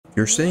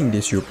You're saying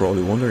this, you're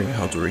probably wondering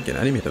how to rig and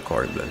animate a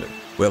car in Blender.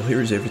 Well,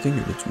 here is everything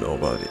you need to know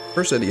about it.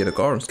 First, edit a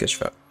car on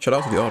Sketchfab. Shout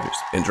out to the artist,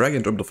 and drag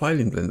and drop the file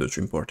in Blender to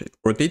import it.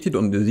 Rotate it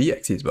on the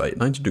Z-axis by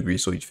 90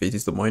 degrees so it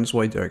faces the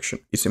 -y direction.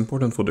 It's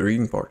important for the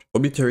rigging part.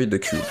 Obliterate the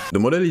cube.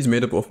 The model is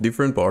made up of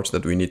different parts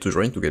that we need to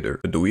join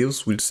together, but the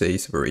wheels will stay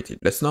separated.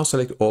 Let's now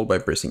select all by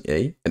pressing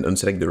A, and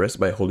unselect the rest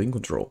by holding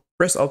Ctrl.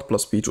 Press Alt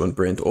plus P to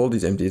unparent all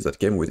these empties that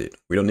came with it.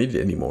 We don't need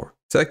it anymore.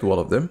 Select one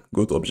of them,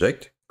 go to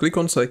Object, click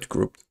on Select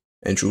Grouped,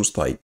 and choose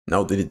Type.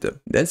 Now delete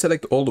them. Then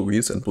select all the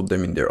wheels and put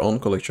them in their own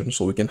collection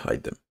so we can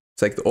hide them.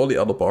 Select all the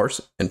other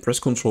parts and press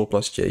Ctrl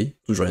plus J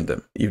to join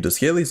them. If the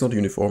scale is not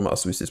uniform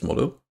as with this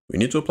model, we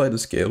need to apply the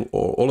scale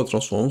or all the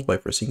transforms by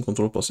pressing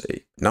Ctrl plus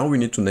A. Now we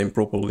need to name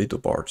properly the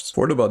parts.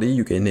 For the body,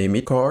 you can name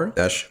it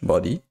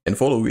car-body, and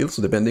for the wheels,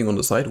 depending on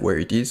the side where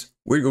it is,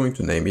 we're going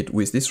to name it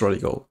with this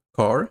radical.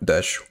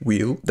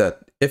 Car-wheel,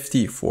 that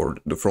FT for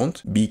the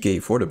front,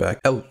 BK for the back,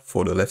 L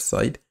for the left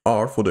side,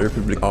 R for the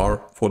Republic,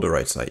 R for the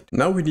right side.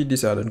 Now we did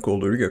this add-on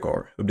called the Rigger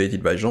Car,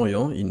 updated by Jean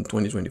in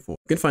 2024.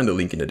 You can find the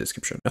link in the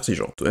description. Merci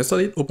Jean. To install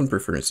it, open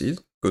Preferences,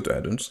 go to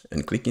Add-ons,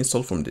 and click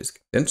Install from Disk.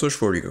 Then search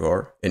for Rigger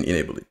Car and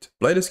enable it.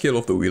 Apply the scale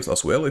of the wheels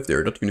as well if they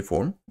are not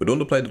uniform, but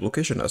don't apply the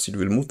location as it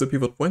will move the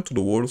pivot point to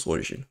the wheel's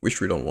origin,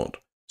 which we don't want.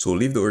 So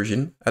leave the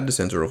origin at the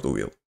center of the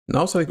wheel.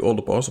 Now select all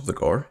the parts of the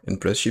car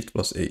and press Shift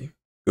plus A.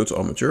 Go to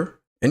Armature,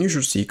 and you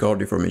should see Car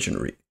Deformation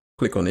Rig.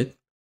 Click on it.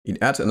 It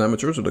adds an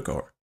armature to the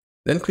car.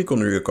 Then click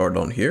on Rigger Car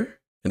down here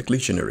and click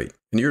Generate,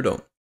 and you're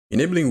done.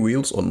 Enabling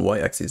wheels on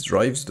Y-axis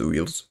drives the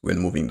wheels when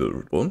moving the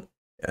root bone,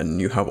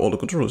 and you have all the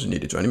controls you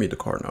needed to animate the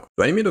car now.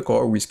 To animate the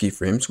car with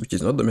keyframes, which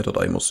is not the method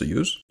I mostly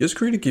use, just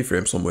create a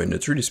keyframe somewhere in the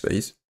 3D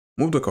space,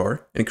 move the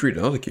car, and create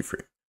another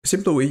keyframe. A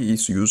simple way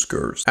is to use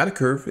curves. Add a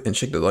curve and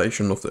check the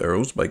direction of the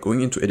arrows by going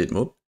into Edit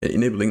mode and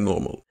enabling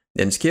Normal.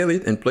 Then scale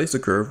it and place the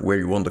curve where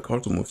you want the car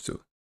to move to.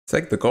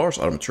 Select the car's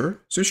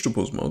armature, switch to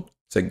pose mode,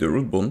 select the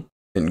root bone,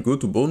 and go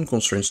to Bone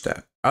Constraints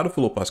tab. Add a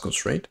follow pass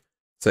constraint,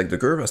 select the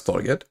curve as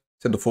target,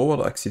 set the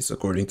forward axis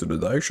according to the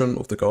direction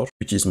of the car,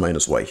 which is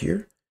 -y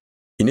here,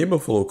 enable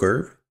follow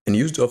curve, and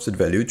use the offset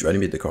value to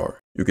animate the car.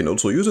 You can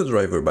also use a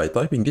driver by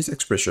typing this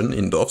expression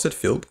in the offset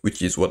field,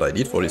 which is what I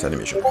did for this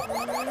animation.